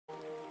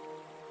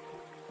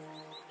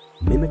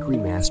Mimicry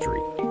mastery.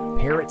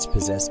 Parrots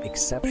possess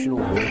exceptional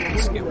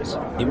mimicry skills,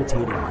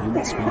 imitating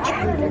human speech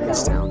and mimic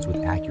sounds with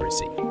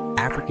accuracy.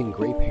 African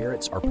gray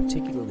parrots are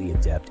particularly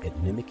adept at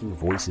mimicking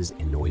voices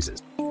and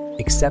noises.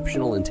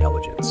 Exceptional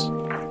intelligence.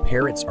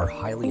 Parrots are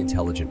highly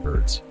intelligent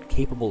birds,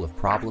 capable of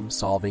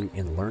problem-solving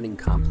and learning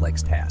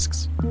complex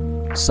tasks.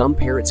 Some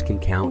parrots can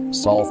count,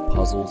 solve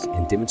puzzles,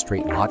 and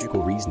demonstrate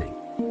logical reasoning.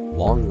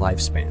 Long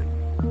lifespan.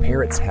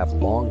 Parrots have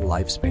long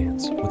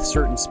lifespans, with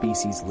certain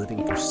species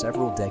living for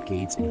several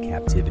decades in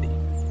captivity,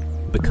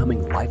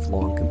 becoming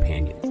lifelong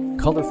companions.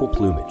 Colorful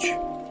plumage.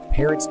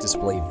 Parrots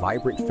display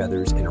vibrant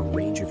feathers in a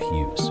range of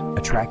hues,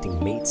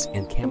 attracting mates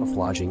and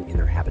camouflaging in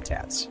their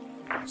habitats.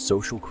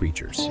 Social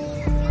creatures.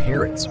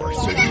 Parrots are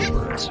social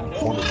birds,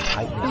 forming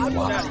tight-knit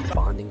flocks and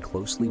bonding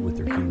closely with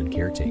their human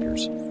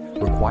caretakers,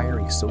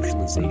 requiring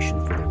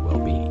socialization for their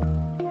well-being.